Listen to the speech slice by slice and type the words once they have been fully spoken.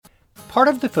Part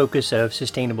of the focus of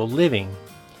sustainable living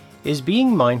is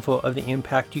being mindful of the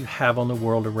impact you have on the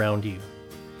world around you.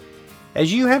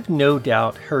 As you have no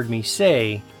doubt heard me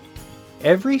say,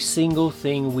 every single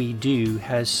thing we do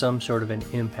has some sort of an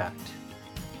impact.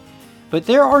 But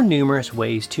there are numerous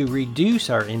ways to reduce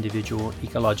our individual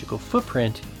ecological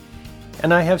footprint,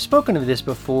 and I have spoken of this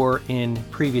before in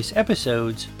previous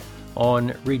episodes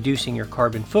on reducing your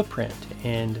carbon footprint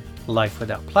and life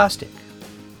without plastic.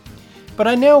 But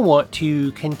I now want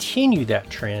to continue that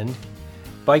trend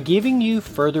by giving you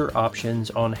further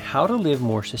options on how to live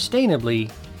more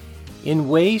sustainably in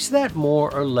ways that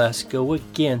more or less go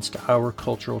against our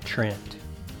cultural trend.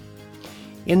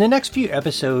 In the next few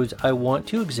episodes, I want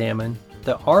to examine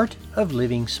the art of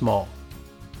living small.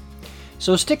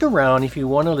 So stick around if you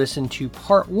want to listen to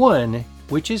part 1,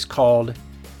 which is called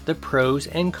The Pros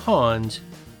and Cons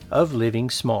of Living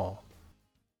Small.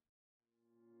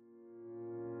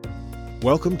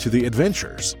 Welcome to the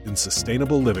Adventures in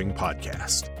Sustainable Living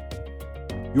podcast.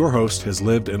 Your host has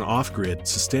lived an off-grid,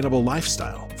 sustainable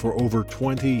lifestyle for over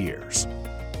 20 years.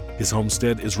 His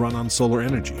homestead is run on solar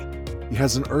energy. He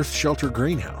has an earth-shelter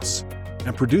greenhouse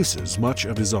and produces much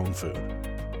of his own food.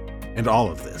 And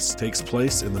all of this takes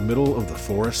place in the middle of the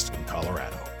forest in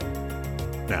Colorado.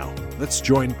 Now, let's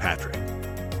join Patrick,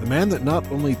 the man that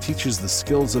not only teaches the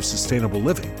skills of sustainable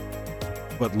living,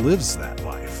 but lives that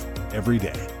life every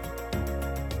day.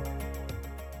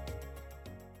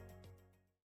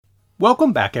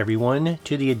 Welcome back, everyone,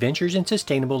 to the Adventures in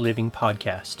Sustainable Living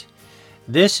podcast.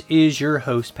 This is your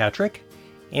host, Patrick,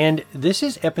 and this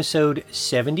is episode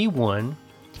 71,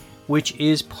 which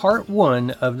is part 1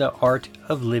 of the art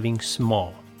of living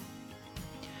small.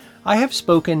 I have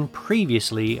spoken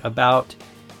previously about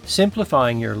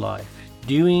simplifying your life,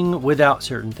 doing without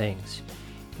certain things,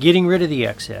 getting rid of the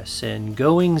excess, and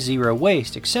going zero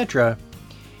waste, etc.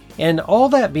 And all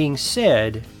that being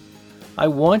said, I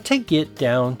want to get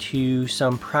down to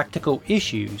some practical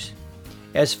issues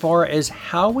as far as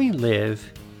how we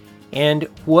live and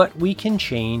what we can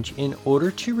change in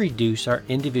order to reduce our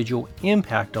individual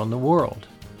impact on the world.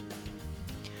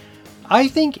 I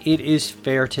think it is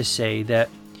fair to say that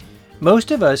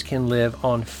most of us can live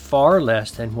on far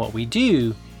less than what we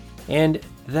do, and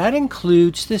that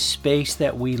includes the space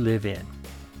that we live in.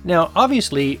 Now,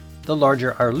 obviously, the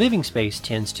larger our living space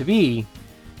tends to be,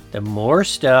 the more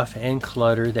stuff and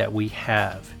clutter that we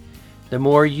have, the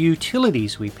more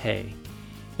utilities we pay,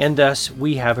 and thus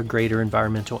we have a greater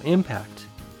environmental impact.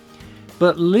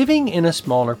 But living in a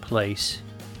smaller place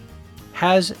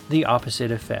has the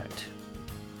opposite effect.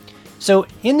 So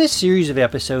in this series of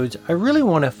episodes, I really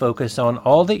want to focus on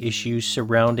all the issues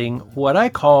surrounding what I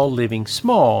call living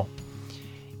small.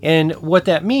 And what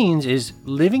that means is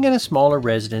living in a smaller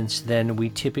residence than we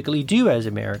typically do as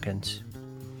Americans.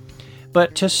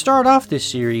 But to start off this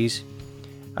series,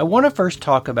 I want to first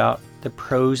talk about the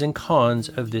pros and cons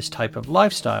of this type of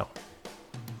lifestyle.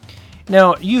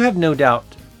 Now, you're no doubt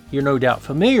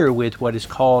familiar with what is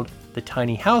called the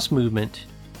tiny house movement.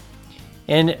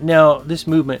 And now this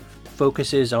movement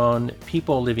focuses on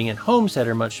people living in homes that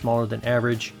are much smaller than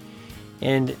average.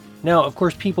 And now, of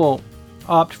course, people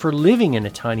opt for living in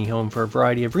a tiny home for a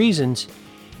variety of reasons.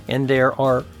 And there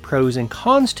are pros and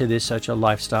cons to this such a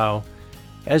lifestyle,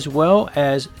 as well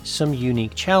as some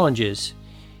unique challenges.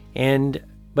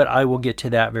 But I will get to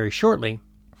that very shortly.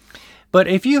 But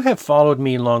if you have followed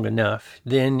me long enough,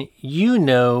 then you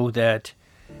know that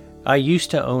I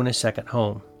used to own a second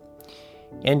home.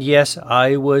 And yes,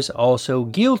 I was also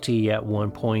guilty at one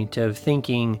point of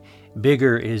thinking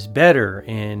bigger is better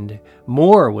and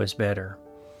more was better.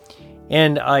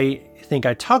 And I think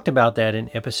I talked about that in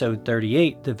episode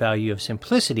 38, The Value of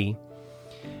Simplicity.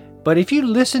 But if you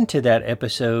listen to that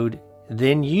episode,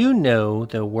 then you know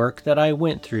the work that I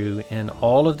went through and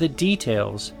all of the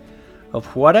details of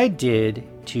what I did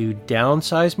to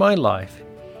downsize my life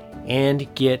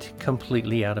and get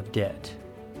completely out of debt.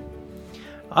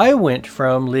 I went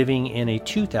from living in a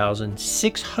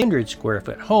 2,600 square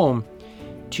foot home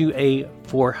to a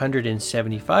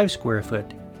 475 square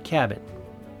foot cabin.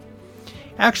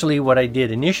 Actually, what I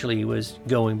did initially was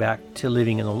going back to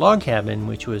living in a log cabin,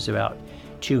 which was about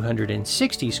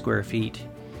 260 square feet.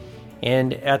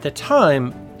 And at the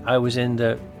time, I was in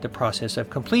the process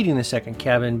of completing the second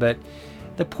cabin, but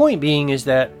the point being is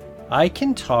that I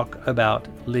can talk about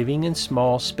living in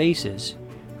small spaces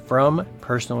from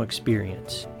personal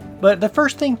experience. But the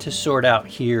first thing to sort out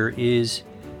here is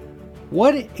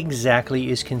what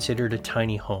exactly is considered a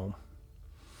tiny home?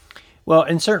 Well,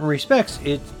 in certain respects,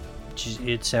 it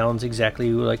sounds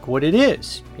exactly like what it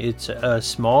is. It's a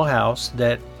small house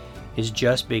that is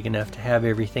just big enough to have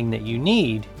everything that you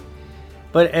need.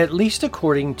 But at least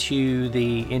according to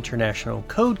the International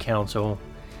Code Council,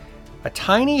 a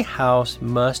tiny house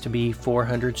must be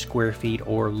 400 square feet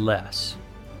or less.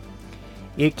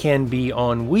 It can be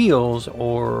on wheels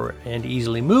and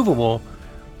easily movable,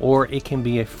 or it can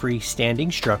be a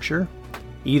freestanding structure,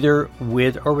 either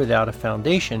with or without a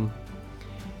foundation.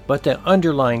 But the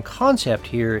underlying concept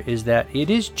here is that it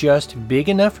is just big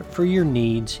enough for your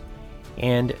needs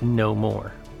and no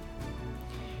more.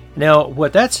 Now,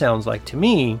 what that sounds like to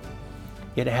me,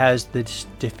 it has the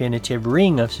definitive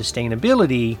ring of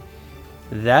sustainability,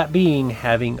 that being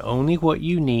having only what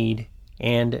you need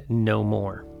and no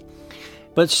more.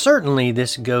 But certainly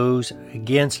this goes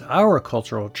against our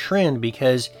cultural trend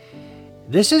because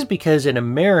in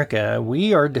America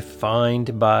we are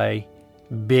defined by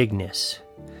bigness.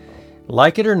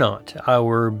 Like it or not,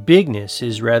 our bigness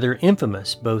is rather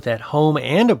infamous both at home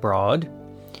and abroad,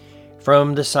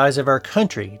 from the size of our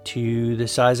country to the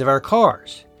size of our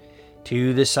cars,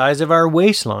 to the size of our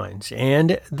waistlines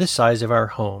and the size of our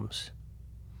homes.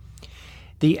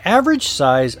 The average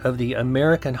size of the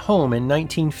American home in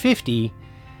 1950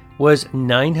 was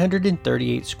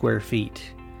 938 square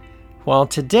feet, while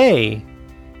today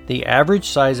the average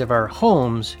size of our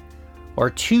homes are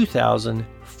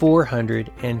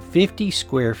 2,450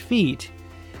 square feet,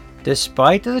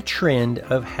 despite the trend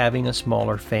of having a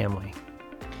smaller family.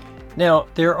 Now,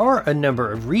 there are a number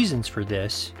of reasons for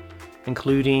this,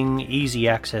 including easy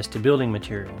access to building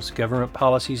materials, government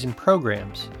policies and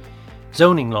programs,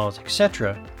 zoning laws,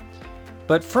 etc.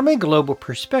 But from a global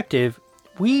perspective,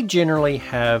 we generally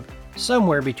have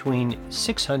somewhere between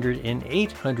 600 and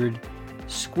 800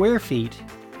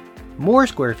 more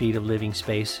square feet of living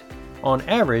space on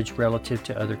average relative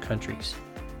to other countries.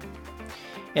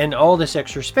 And all this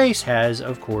extra space has,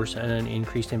 of course, an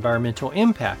increased environmental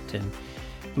impact, and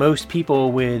most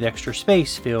people with extra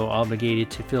space feel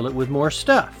obligated to fill it with more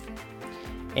stuff.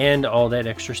 And all that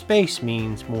extra space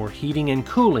means more heating and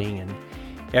cooling and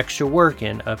extra work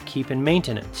and upkeep and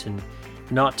maintenance, and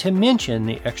not to mention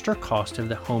the extra cost of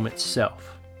the home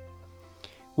itself.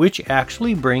 Which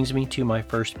actually brings me to my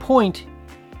first point,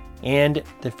 and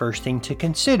the first thing to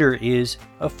consider is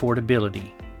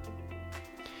affordability.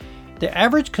 The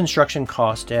average construction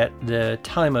cost at the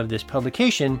time of this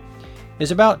publication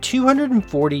is about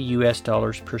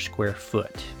 $240 per square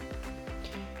foot.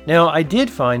 Now, I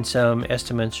did find some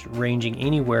estimates ranging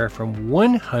anywhere from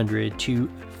 $100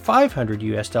 to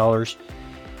 $500,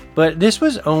 but this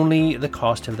was only the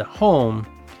cost of the home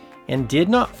and did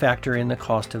not factor in the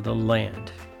cost of the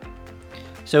land.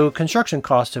 So construction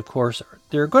costs, of course,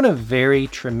 they're going to vary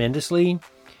tremendously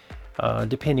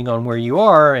depending on where you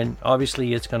are, and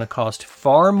obviously it's going to cost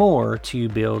far more to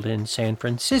build in San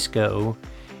Francisco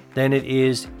than it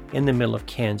is in the middle of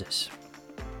Kansas.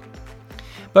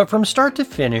 But from start to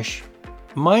finish,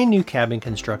 my new cabin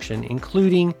construction,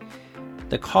 including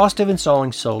the cost of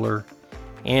installing solar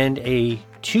and a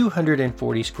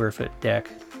 240 square foot deck,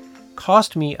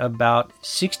 cost me about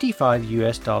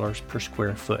 $65 per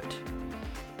square foot.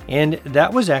 And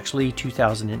that was actually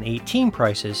 2018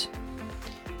 prices.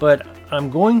 But I'm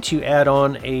going to add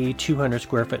on a 200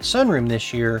 square foot sunroom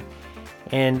this year,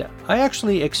 and I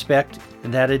actually expect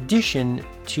that addition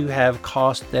to have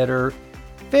costs that are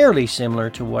fairly similar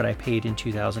to what I paid in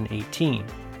 2018.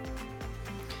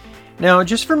 Now,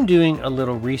 just from doing a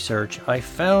little research, I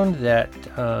found that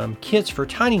kits for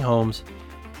tiny homes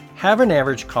have an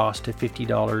average cost of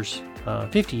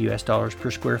 $50 US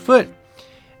per square foot,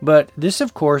 but this,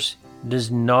 of course,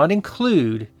 does not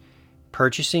include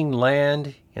purchasing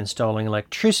land, installing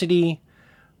electricity,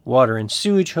 water and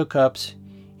sewage hookups,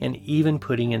 and even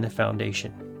putting in the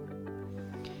foundation.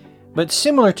 But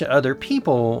similar to other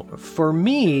people, for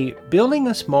me, building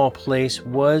a small place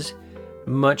was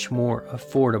much more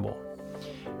affordable.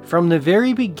 From the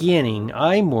very beginning,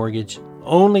 I mortgaged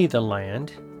only the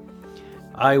land.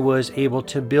 I was able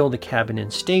to build a cabin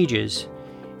in stages,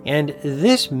 and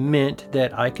this meant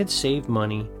that I could save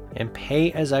money and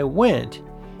pay as I went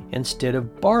instead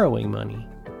of borrowing money.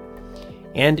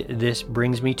 And this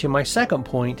brings me to my second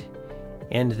point,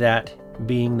 and that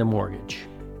being the mortgage.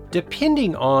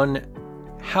 Depending on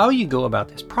how you go about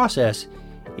this process,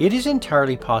 it is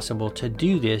entirely possible to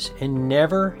do this and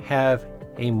never have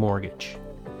a mortgage.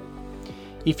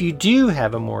 If you do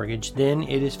have a mortgage, then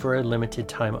it is for a limited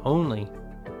time only.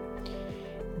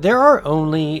 There are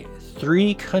only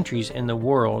 3 countries in the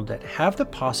world that have the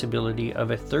possibility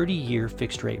of a 30-year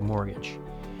fixed-rate mortgage,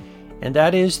 and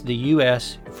that is the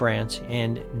US, France,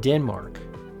 and Denmark.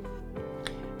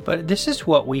 But this is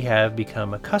what we have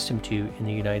become accustomed to in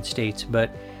the United States, but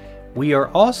we are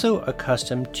also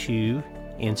accustomed to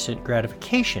instant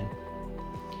gratification.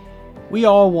 We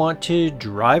all want to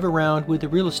drive around with a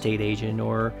real estate agent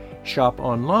or shop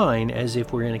online as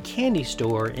if we're in a candy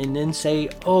store and then say,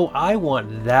 "Oh, I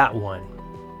want that one."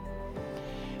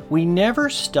 We never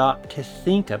stop to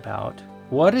think about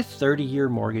what a 30-year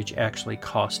mortgage actually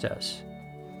cost us.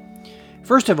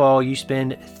 First of all, you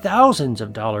spend thousands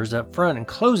of dollars up front in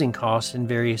closing costs and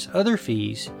various other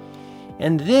fees.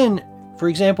 And then, for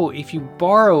example, if you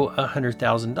borrow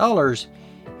 $100,000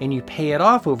 and you pay it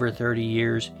off over 30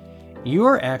 years,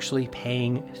 you're actually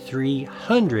paying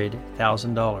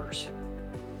 $300,000.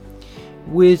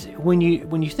 When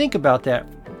you think about that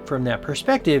from that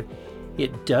perspective,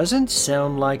 it doesn't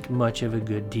sound like much of a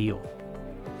good deal.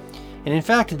 And in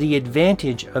fact, the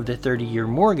advantage of the 30-year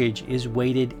mortgage is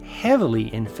weighted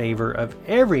heavily in favor of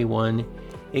everyone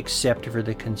except for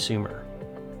the consumer.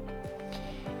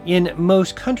 In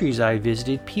most countries I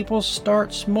visited, people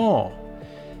start small.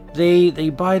 They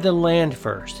buy the land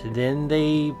first, then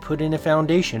they put in a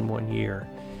foundation one year.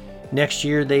 Next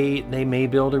year they may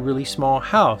build a really small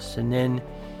house, and then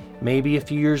maybe a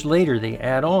few years later they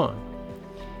add on.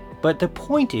 But the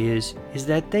point is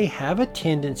that they have a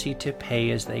tendency to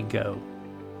pay as they go.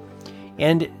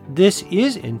 And this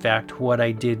is in fact what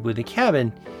I did with the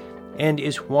cabin, and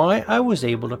is why I was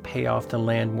able to pay off the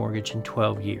land mortgage in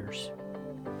 12 years.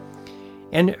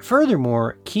 And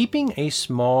furthermore, keeping a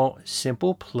small,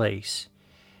 simple place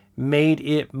made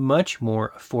it much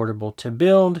more affordable to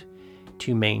build,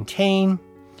 to maintain,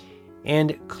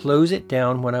 and close it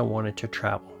down when I wanted to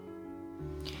travel.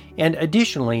 And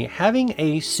additionally, having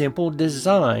a simple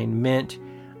design meant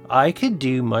I could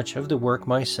do much of the work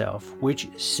myself, which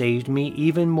saved me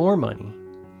even more money.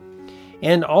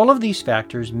 And all of these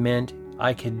factors meant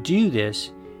I could do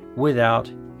this without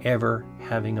ever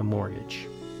having a mortgage.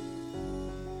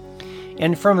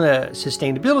 And from the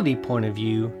sustainability point of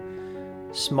view,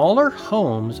 smaller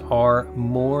homes are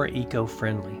more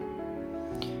eco-friendly.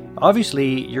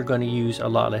 Obviously, you're going to use a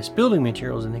lot less building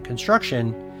materials in the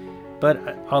construction, but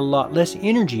a lot less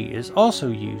energy is also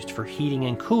used for heating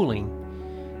and cooling.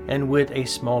 And with a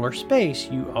smaller space,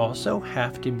 you also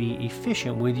have to be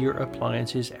efficient with your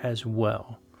appliances as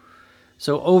well.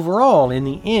 So overall, in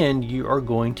the end, you are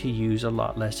going to use a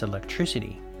lot less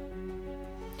electricity.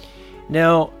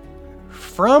 Now,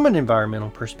 from an environmental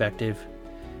perspective,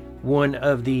 one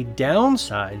of the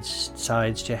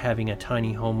downsides to having a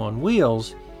tiny home on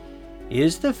wheels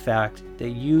is the fact that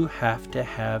you have to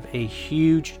have a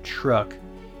huge truck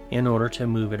in order to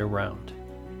move it around.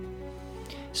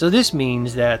 So this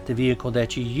means that the vehicle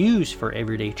that you use for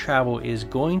everyday travel is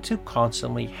going to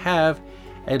constantly have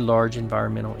a large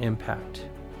environmental impact.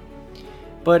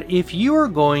 But if you are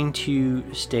going to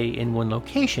stay in one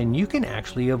location, you can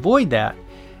actually avoid that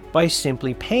by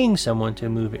simply paying someone to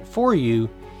move it for you.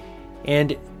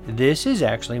 And this is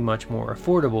actually much more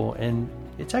affordable, and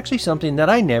it's actually something that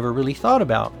I never really thought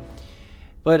about.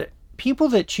 But people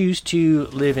that choose to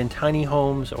live in tiny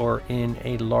homes or in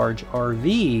a large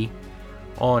RV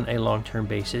on a long-term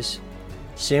basis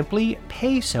simply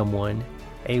pay someone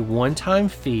a one-time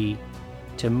fee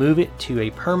to move it to a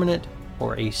permanent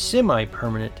or a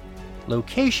semi-permanent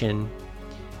location.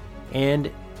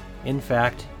 And in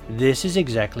fact, this is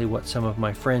exactly what some of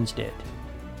my friends did.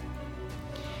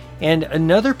 And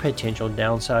another potential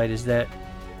downside is that,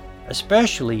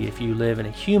 especially if you live in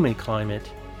a humid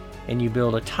climate and you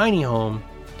build a tiny home,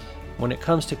 when it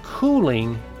comes to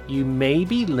cooling, you may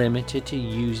be limited to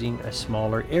using a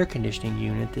smaller air conditioning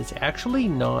unit that's actually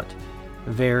not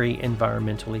very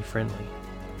environmentally friendly.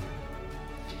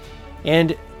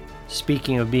 And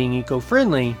speaking of being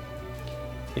eco-friendly,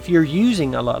 if you're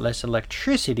using a lot less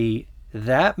electricity,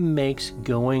 that makes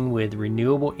going with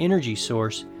renewable energy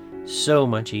source so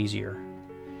much easier.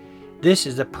 This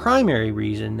is the primary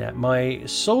reason that my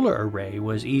solar array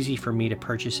was easy for me to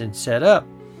purchase and set up.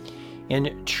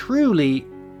 And truly,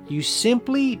 you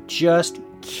simply just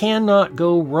cannot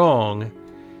go wrong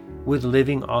with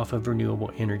living off of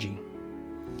renewable energy.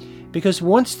 Because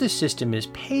once the system is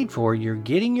paid for, you're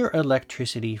getting your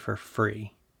electricity for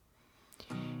free.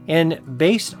 And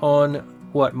based on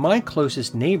what my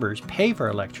closest neighbors pay for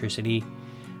electricity,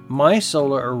 my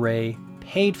solar array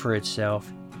paid for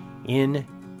itself in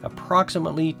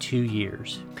approximately 2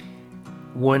 years.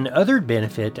 One other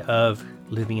benefit of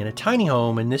living in a tiny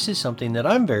home, and this is something that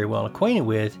I'm very well acquainted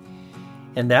with,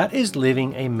 and that is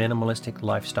living a minimalistic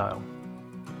lifestyle.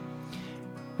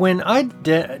 When I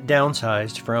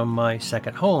downsized from my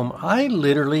second home, I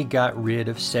literally got rid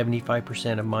of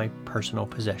 75% of my personal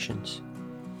possessions.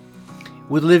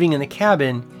 With living in the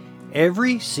cabin,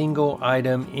 every single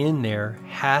item in there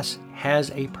has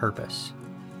a purpose.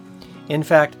 In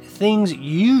fact, things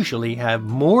usually have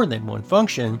more than one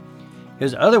function,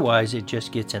 because otherwise it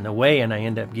just gets in the way and I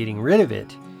end up getting rid of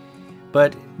it.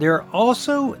 But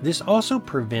this also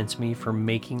prevents me from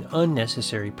making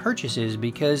unnecessary purchases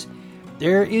because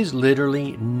there is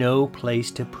literally no place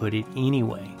to put it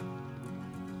anyway.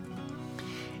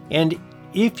 And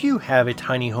if you have a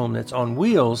tiny home that's on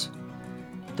wheels,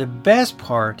 the best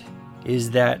part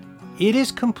is that it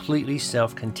is completely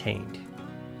self-contained.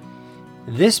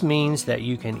 This means that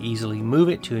you can easily move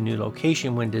it to a new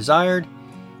location when desired,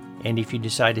 and if you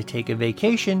decide to take a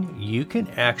vacation, you can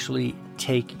actually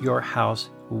take your house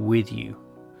with you.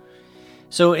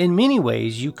 So in many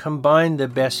ways, you combine the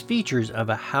best features of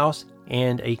a house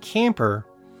and a camper,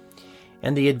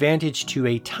 and the advantage to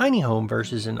a tiny home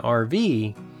versus an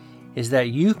RV is that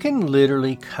you can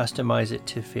literally customize it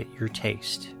to fit your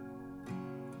taste.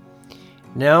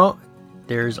 Now,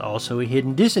 there's also a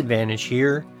hidden disadvantage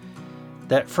here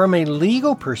that from a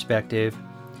legal perspective,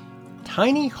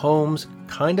 tiny homes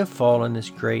kind of fall in this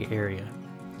gray area.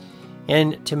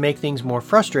 And to make things more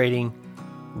frustrating,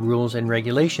 rules and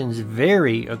regulations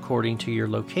vary according to your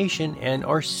location and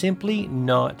are simply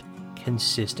not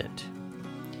consistent.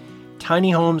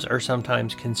 Tiny homes are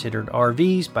sometimes considered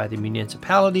RVs by the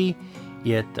municipality,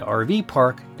 yet the RV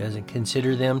park doesn't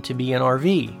consider them to be an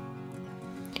RV.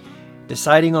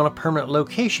 Deciding on a permanent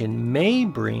location may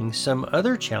bring some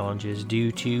other challenges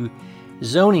due to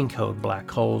zoning code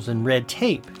black holes and red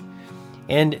tape,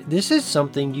 and this is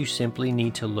something you simply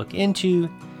need to look into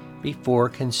before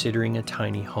considering a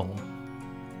tiny home.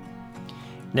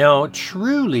 Now,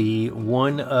 truly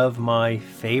one of my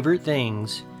favorite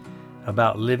things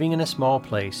about living in a small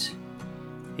place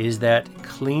is that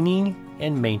cleaning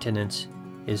and maintenance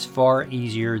is far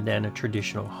easier than a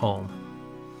traditional home.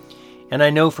 And I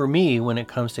know for me, when it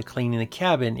comes to cleaning the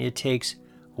cabin, it takes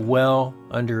well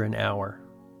under an hour.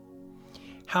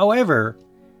 However,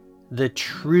 the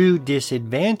true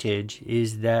disadvantage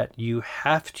is that you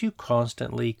have to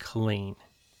constantly clean.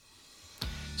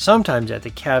 Sometimes at the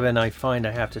cabin, I find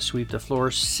I have to sweep the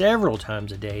floor several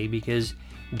times a day because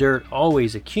dirt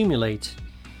always accumulates.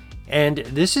 And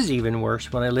this is even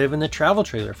worse when I live in the travel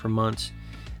trailer for months.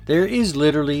 There is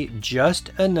literally just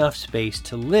enough space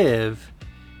to live,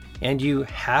 and you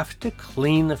have to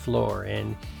clean the floor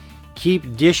and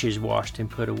keep dishes washed and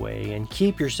put away and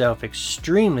keep yourself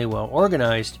extremely well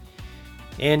organized.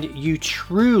 And you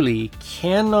truly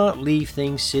cannot leave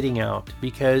things sitting out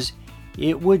because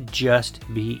it would just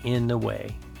be in the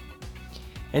way.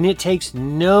 And it takes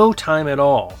no time at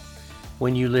all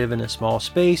when you live in a small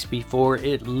space before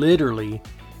it literally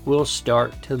will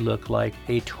start to look like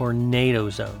a tornado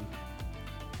zone.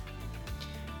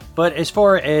 But as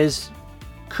far as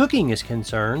cooking is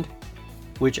concerned,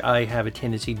 which I have a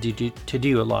tendency to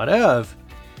do a lot of,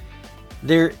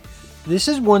 this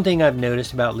is one thing I've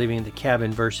noticed about living in the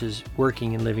cabin versus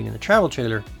working and living in the travel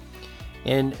trailer.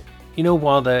 And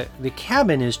while the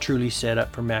cabin is truly set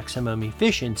up for maximum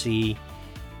efficiency,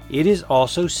 it is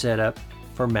also set up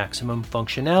for maximum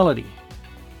functionality.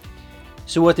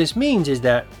 So what this means is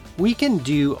that we can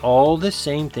do all the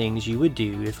same things you would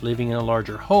do if living in a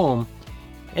larger home,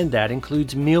 and that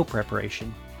includes meal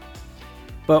preparation.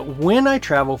 But when I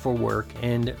travel for work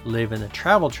and live in a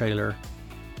travel trailer,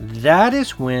 that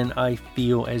is when I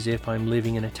feel as if I'm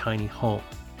living in a tiny home.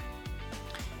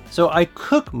 So I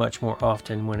cook much more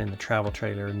often when in the travel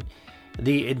trailer. And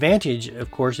the advantage, of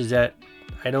course, is that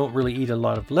I don't really eat a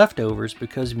lot of leftovers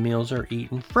because meals are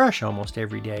eaten fresh almost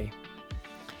every day.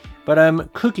 But I'm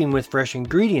cooking with fresh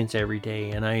ingredients every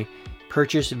day, and I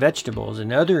purchase vegetables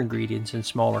and other ingredients in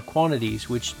smaller quantities,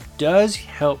 which does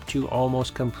help to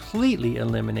almost completely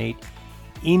eliminate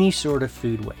any sort of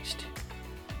food waste.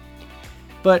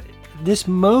 But this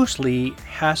mostly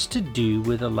has to do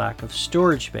with a lack of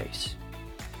storage space.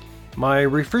 My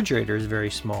refrigerator is very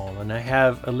small, and I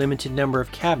have a limited number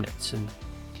of cabinets, and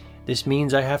this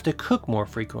means I have to cook more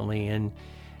frequently. And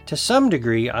to some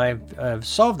degree, I've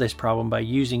solved this problem by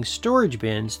using storage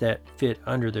bins that fit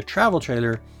under the travel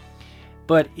trailer,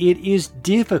 but it is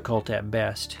difficult at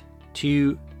best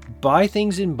to buy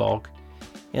things in bulk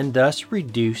and thus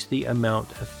reduce the amount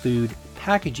of food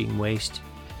packaging waste.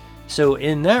 So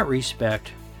in that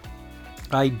respect,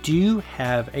 I do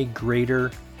have a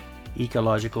greater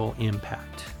ecological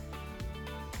impact.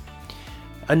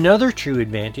 Another true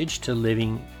advantage to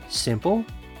living simple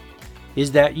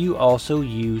is that you also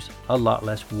use a lot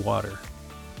less water.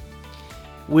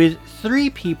 With 3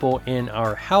 people in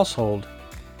our household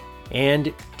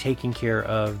and taking care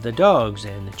of the dogs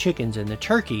and the chickens and the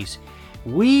turkeys,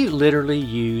 we literally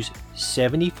use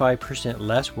 75%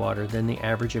 less water than the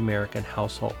average American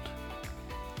household.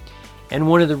 And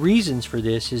one of the reasons for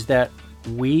this is that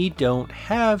we don't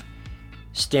have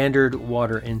standard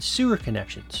water and sewer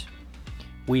connections.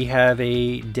 We have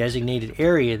a designated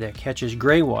area that catches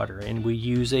gray water, and we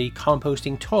use a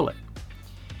composting toilet.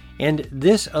 And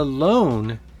this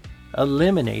alone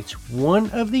eliminates one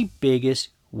of the biggest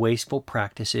wasteful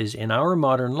practices in our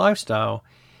modern lifestyle,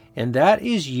 and that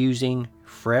is using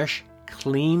fresh,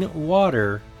 clean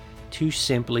water to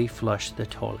simply flush the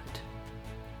toilet.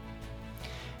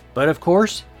 But of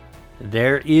course,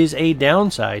 there is a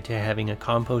downside to having a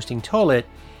composting toilet,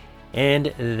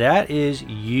 and that is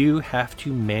you have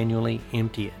to manually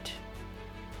empty it.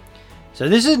 So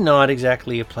this is not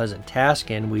exactly a pleasant task,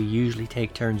 and we usually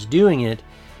take turns doing it.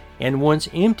 And once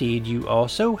emptied, you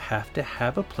also have to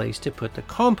have a place to put the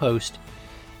compost.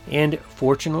 And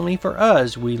fortunately for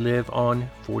us, we live on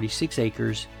 46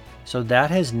 acres, so that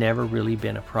has never really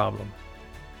been a problem.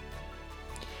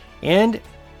 And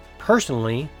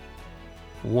personally,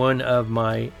 one of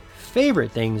my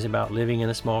favorite things about living in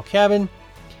a small cabin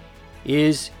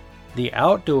is the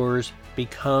outdoors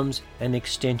becomes an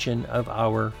extension of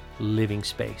our living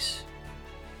space.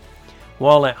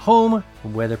 While at home,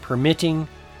 weather permitting,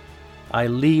 I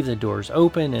leave the doors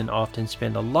open and often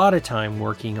spend a lot of time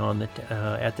working on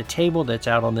at the table that's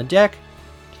out on the deck.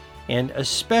 And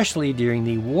especially during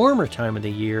the warmer time of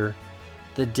the year,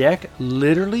 the deck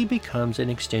literally becomes an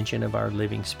extension of our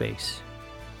living space.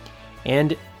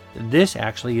 And this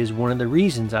actually is one of the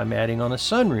reasons I'm adding on a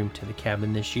sunroom to the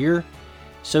cabin this year,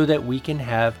 so that we can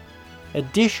have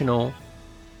additional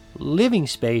living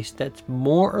space that's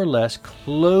more or less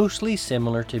closely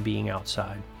similar to being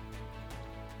outside.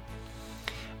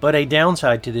 But a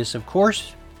downside to this, of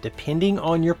course, depending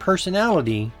on your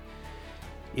personality,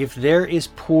 if there is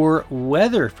poor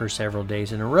weather for several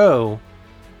days in a row,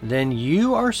 then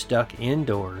you are stuck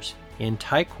indoors in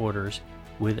tight quarters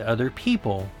with other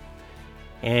people,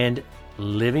 and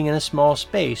living in a small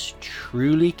space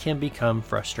truly can become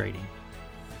frustrating.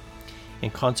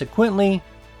 And consequently,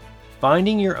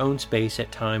 finding your own space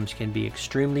at times can be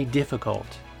extremely difficult.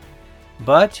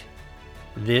 But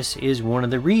this is one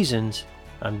of the reasons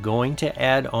I'm going to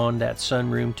add on that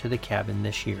sunroom to the cabin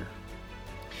this year.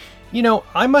 You know,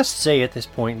 I must say at this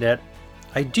point that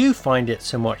I do find it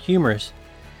somewhat humorous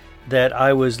that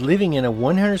I was living in a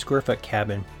 100 square foot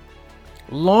cabin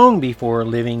long before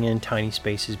living in tiny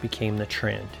spaces became the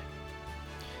trend.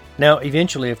 Now,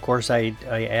 eventually, of course, I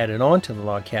added on to the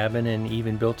log cabin and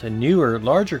even built a newer,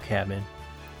 larger cabin.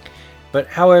 But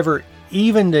however,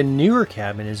 even the newer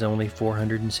cabin is only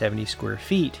 470 square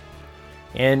feet,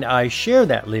 and I share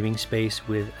that living space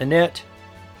with Annette,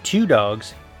 2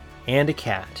 dogs, and a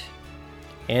cat.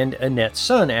 And Annette's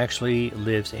son actually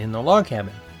lives in the log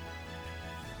cabin.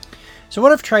 So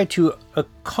what I've tried to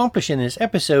accomplish in this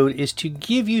episode is to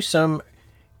give you some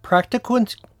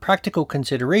practical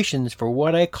considerations for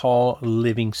what I call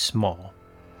living small.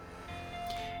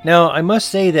 Now, I must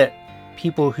say that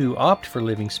people who opt for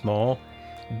living small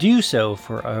do so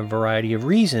for a variety of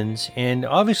reasons, and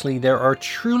obviously there are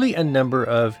truly a number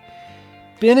of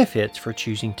benefits for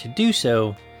choosing to do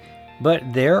so, but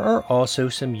there are also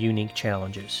some unique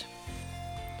challenges.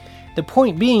 The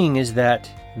point being is that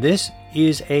this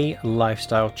is a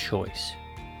lifestyle choice,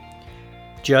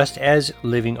 just as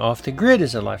living off the grid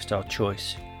is a lifestyle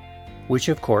choice, which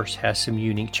of course has some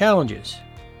unique challenges.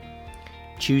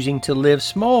 Choosing to live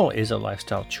small is a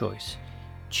lifestyle choice.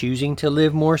 Choosing to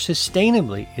live more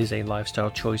sustainably is a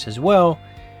lifestyle choice as well,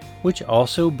 which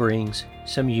also brings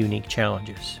some unique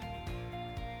challenges.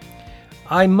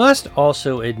 I must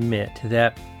also admit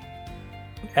that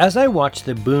as I watched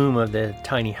the boom of the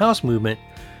tiny house movement,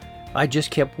 I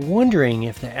just kept wondering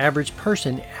if the average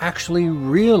person actually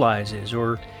realizes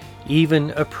or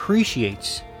even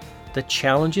appreciates the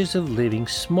challenges of living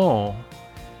small.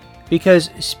 Because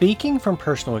speaking from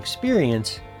personal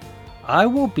experience, I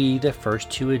will be the first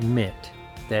to admit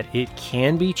that it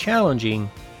can be challenging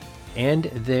and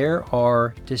there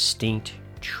are distinct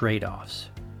trade-offs.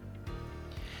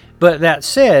 But that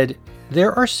said,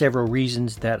 there are several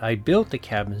reasons that I built the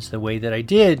cabins the way that I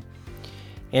did.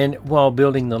 And while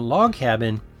building the log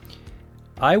cabin,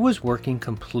 I was working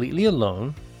completely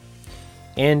alone,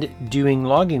 and doing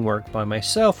logging work by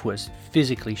myself was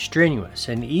physically strenuous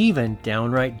and even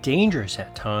downright dangerous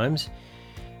at times.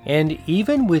 And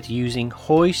even with using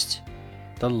hoists,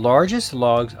 the largest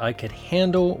logs I could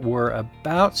handle were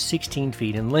about 16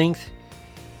 feet in length,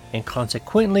 and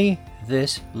consequently,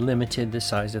 this limited the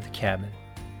size of the cabin.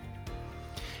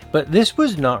 But this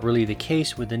was not really the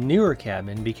case with the newer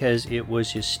cabin because it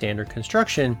was just standard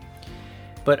construction.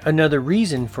 But another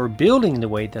reason for building the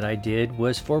way that I did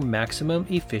was for maximum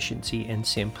efficiency and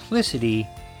simplicity.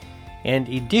 And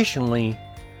additionally,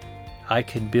 I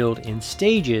could build in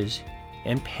stages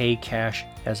and pay cash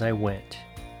as I went.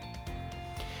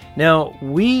 Now,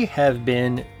 we have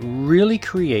been really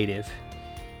creative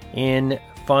in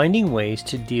finding ways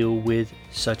to deal with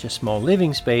such a small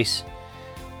living space.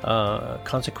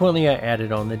 Consequently, I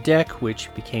added on the deck,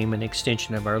 which became an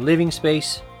extension of our living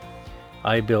space.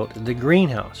 I built the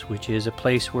greenhouse, which is a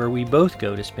place where we both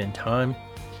go to spend time.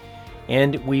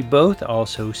 And we both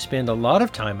also spend a lot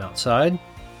of time outside.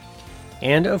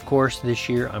 And of course, this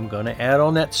year I'm going to add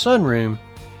on that sunroom,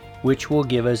 which will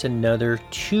give us another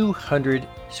 200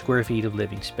 square feet of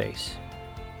living space.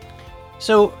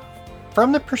 So,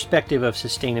 from the perspective of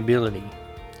sustainability,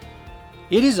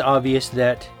 it is obvious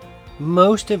that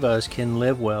most of us can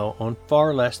live well on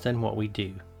far less than what we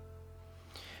do.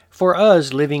 For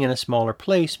us, living in a smaller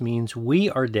place means we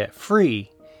are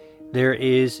debt-free. There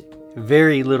is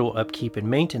very little upkeep and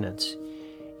maintenance,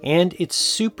 and it's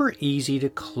super easy to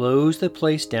close the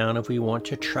place down if we want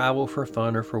to travel for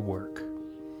fun or for work.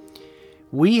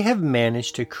 We have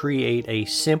managed to create a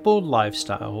simple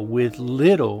lifestyle with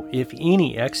little, if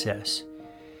any, excess,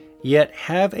 yet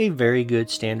have a very good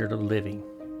standard of living.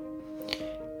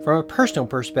 From a personal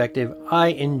perspective, I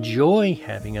enjoy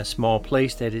having a small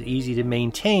place that is easy to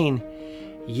maintain,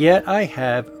 yet I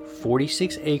have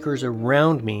 46 acres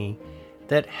around me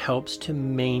that helps to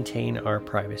maintain our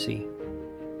privacy.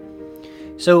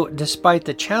 So, despite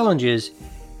the challenges,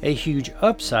 a huge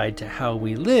upside to how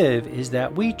we live is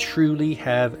that we truly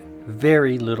have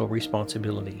very little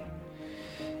responsibility.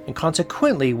 And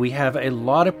consequently, we have a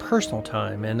lot of personal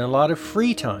time and a lot of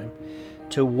free time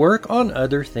to work on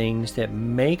other things that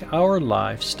make our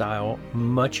lifestyle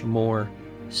much more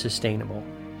sustainable.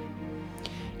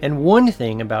 And one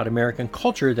thing about American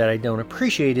culture that I don't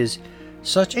appreciate is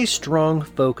such a strong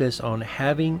focus on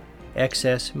having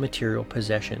excess material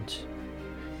possessions.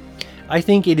 I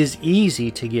think it is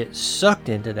easy to get sucked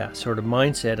into that sort of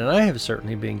mindset, and I have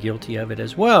certainly been guilty of it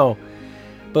as well.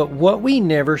 But what we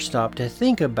never stop to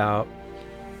think about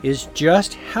is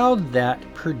just how that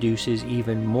produces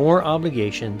even more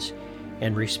obligations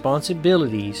and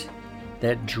responsibilities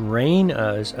that drain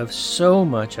us of so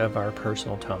much of our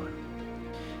personal time.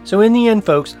 So in the end,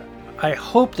 folks, I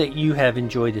hope that you have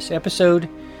enjoyed this episode,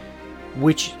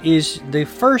 which is the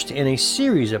first in a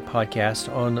series of podcasts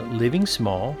on living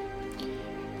small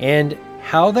and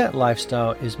how that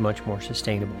lifestyle is much more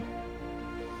sustainable.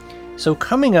 So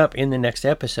coming up in the next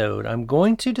episode, I'm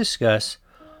going to discuss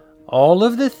all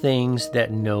of the things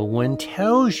that no one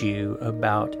tells you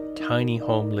about tiny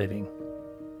home living.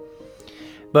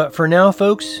 But for now,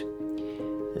 folks,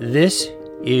 this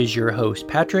is your host,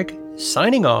 Patrick,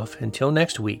 signing off until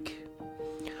next week.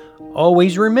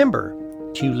 Always remember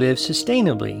to live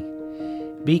sustainably,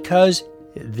 because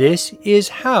this is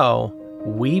how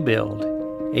we build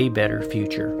a better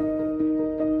future.